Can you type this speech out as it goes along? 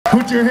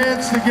Put your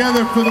hands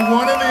together for the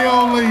one and the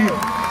only,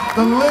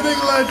 the living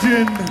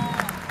legend,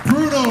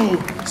 Bruno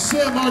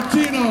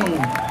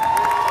Sammartino.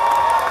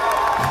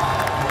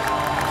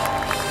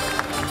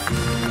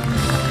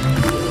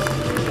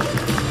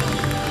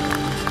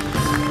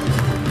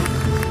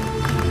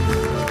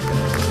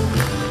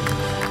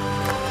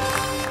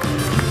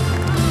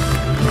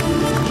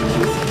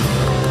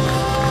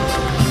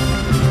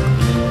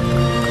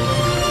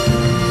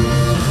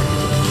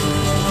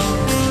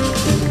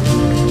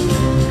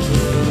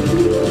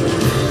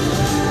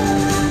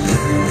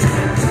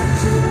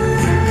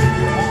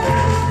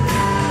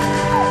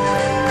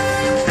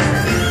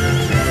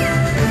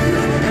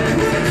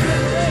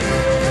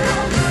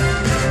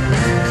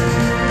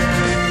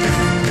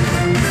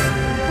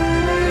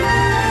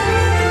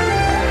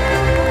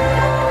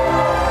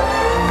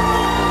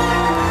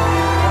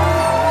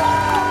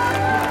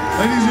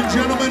 Ladies and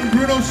gentlemen,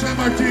 Bruno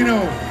Sammartino.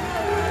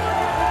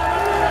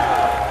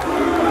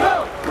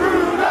 Bruno,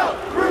 Bruno,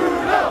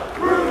 Bruno,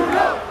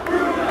 Bruno,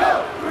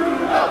 Bruno,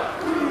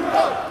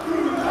 Bruno,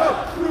 Bruno,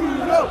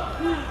 Bruno.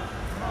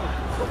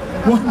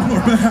 One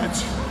more match.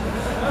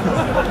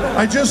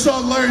 I just saw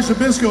Larry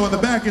Zbyszko in the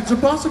back. It's a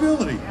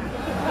possibility.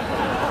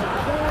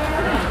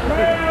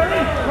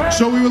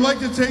 So we would like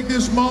to take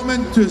this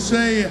moment to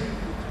say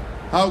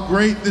how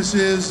great this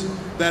is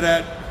that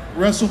at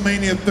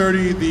WrestleMania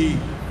 30,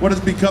 what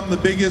has become the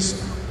biggest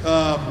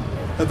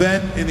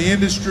event in the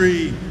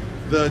industry,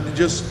 the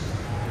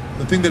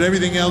thing that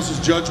everything else is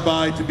judged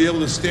by, to be able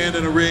to stand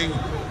in a ring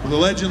with a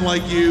legend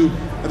like you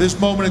at this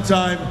moment in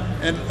time.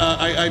 And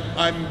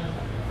I'm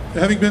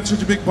having been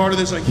such a big part of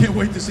this, I can't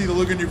wait to see the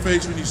look on your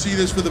face when you see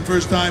this for the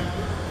first time.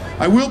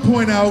 I will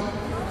point out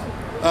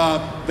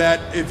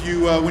that if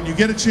you, when you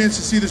get a chance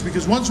to see this,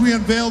 because once we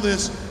unveil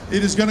this,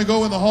 it is going to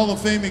go in the Hall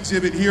of Fame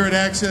exhibit here at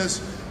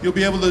Axxess. You'll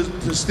be able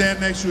to stand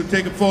next to it,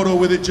 take a photo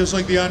with it, just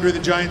like the Andre the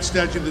Giant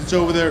statue that's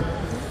over there.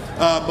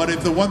 But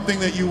if the one thing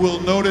that you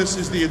will notice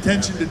is the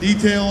attention to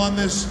detail on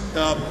this,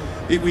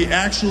 we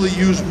actually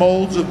use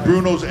molds of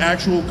Bruno's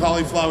actual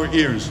cauliflower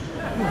ears.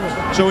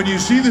 So when you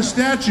see the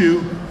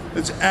statue,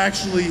 it's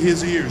actually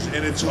his ears,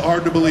 and it's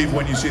hard to believe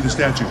when you see the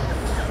statue.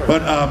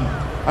 But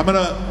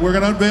we're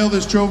gonna unveil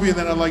this trophy, and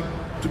then I'd like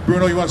to,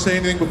 Bruno, you want to say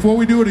anything before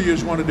we do it, or you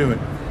just want to do it?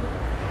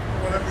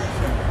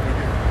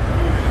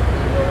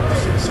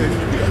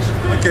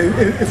 Okay,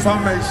 if I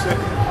may say,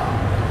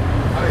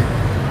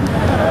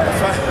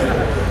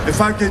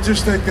 if I could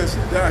just take us,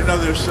 I know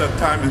there's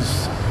time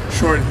is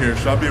short here,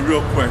 so I'll be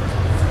real quick.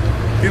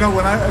 You know,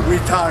 when I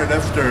retired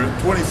after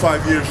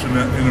 25 years in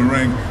the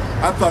ring,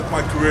 I thought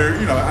my career,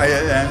 you know, I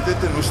ended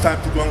and it was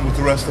time to go on with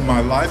the rest of my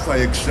life. I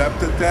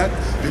accepted that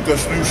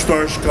because new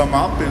stars come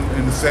up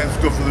and the fans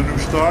go for the new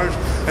stars.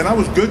 And I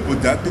was good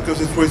with that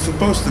because it's the way it's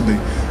supposed to be.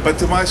 But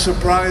to my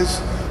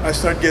surprise, I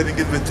started getting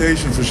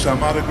invitations for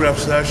some autograph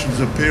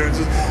sessions,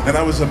 appearances, and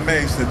I was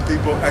amazed that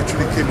people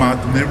actually came out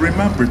and they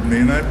remembered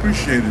me, and I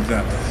appreciated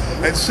that.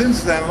 And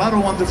since then, a lot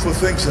of wonderful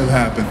things have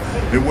happened.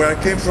 And where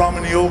I came from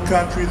in the old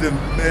country, they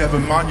have a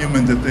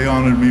monument that they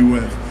honored me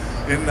with.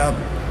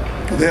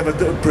 They have a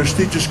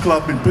prestigious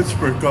club in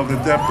Pittsburgh called the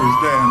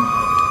Deppers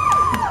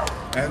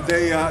Den. And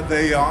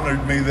they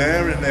honored me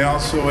there, and they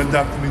also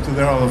inducted me to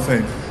their Hall of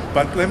Fame.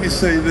 But let me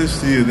say this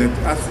to you, that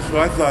I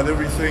thought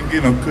everything,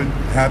 you know, could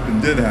happen,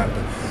 did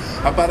happen.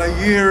 About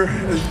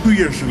 2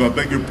 years ago, I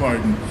beg your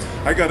pardon,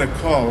 I got a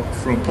call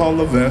from Paul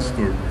Levesque,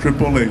 or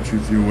Triple H,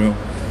 if you will.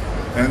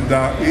 And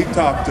he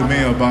talked to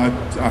me about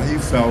how he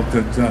felt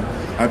that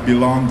I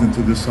belonged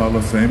into this Hall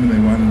of Fame, and they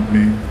wanted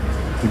me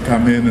to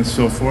come in and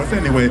so forth.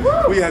 Anyway,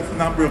 we had a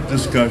number of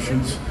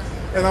discussions,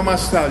 and I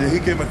must tell you, he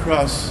came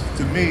across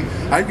to me,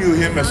 I knew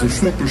him as a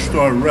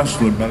superstar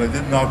wrestler, but I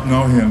did not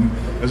know him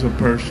as a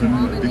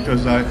person,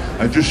 because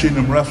I just seen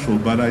him wrestle,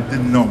 but I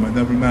didn't know him, I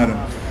never met him.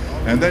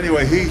 And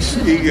anyway, he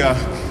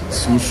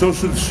was so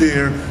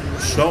sincere,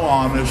 so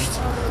honest,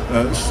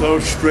 so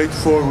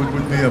straightforward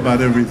with me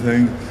about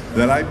everything,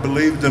 that I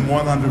believed him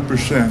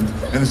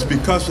 100%. And it's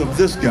because of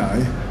this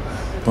guy,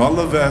 Paul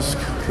Levesque,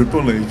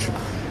 Triple H,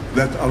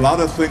 that a lot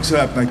of things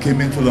happened. I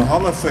came into the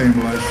Hall of Fame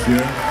last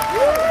year.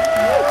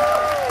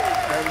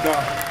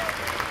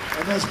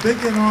 And as big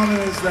an honor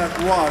as that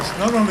was,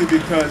 not only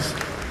because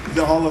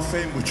the Hall of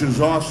Fame, which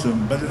is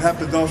awesome, but it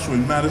happened also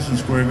in Madison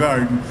Square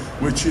Garden,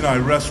 which, you know, I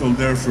wrestled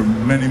there for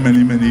many,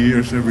 many, many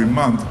years every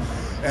month.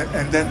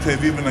 And then to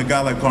have even a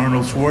guy like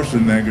Arnold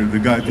Schwarzenegger, the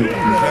guy to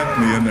present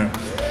me in there.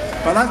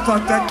 But I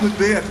thought that could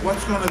be it.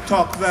 What's going to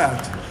top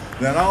that?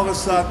 Then all of a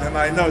sudden, and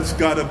I know it's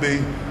got to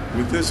be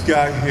with this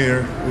guy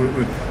here,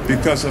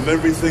 because of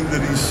everything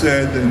that he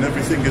said and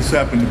everything that's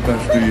happened the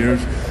past 2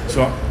 years.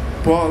 So,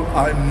 Paul,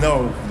 I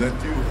know that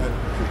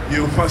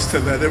you must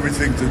have had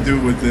everything to do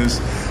with this,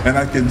 and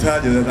I can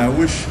tell you that I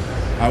wish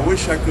I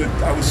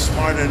was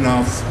smart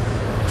enough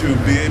to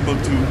be able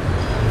to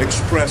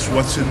express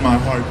what's in my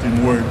heart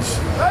in words.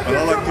 But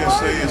all I can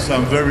say is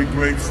I'm very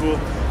grateful.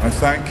 I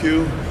thank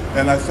you,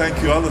 and I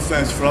thank you, all the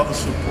fans, for all the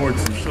support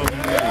for so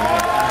many years.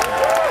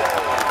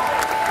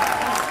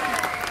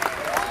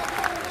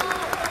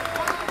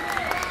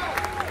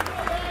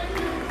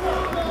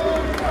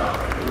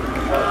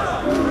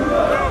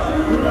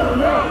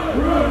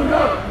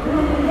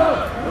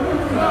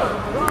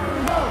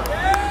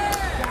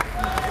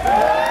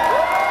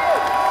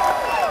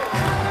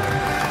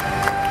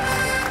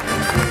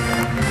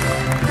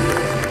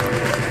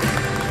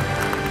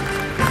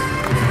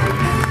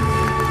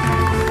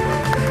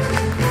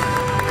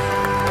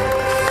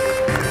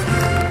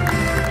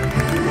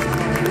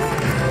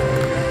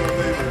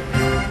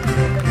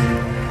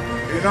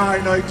 now I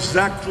know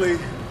exactly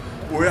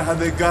how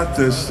they got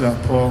this,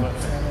 Paul.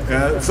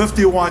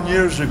 51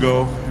 years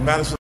ago in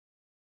Madison.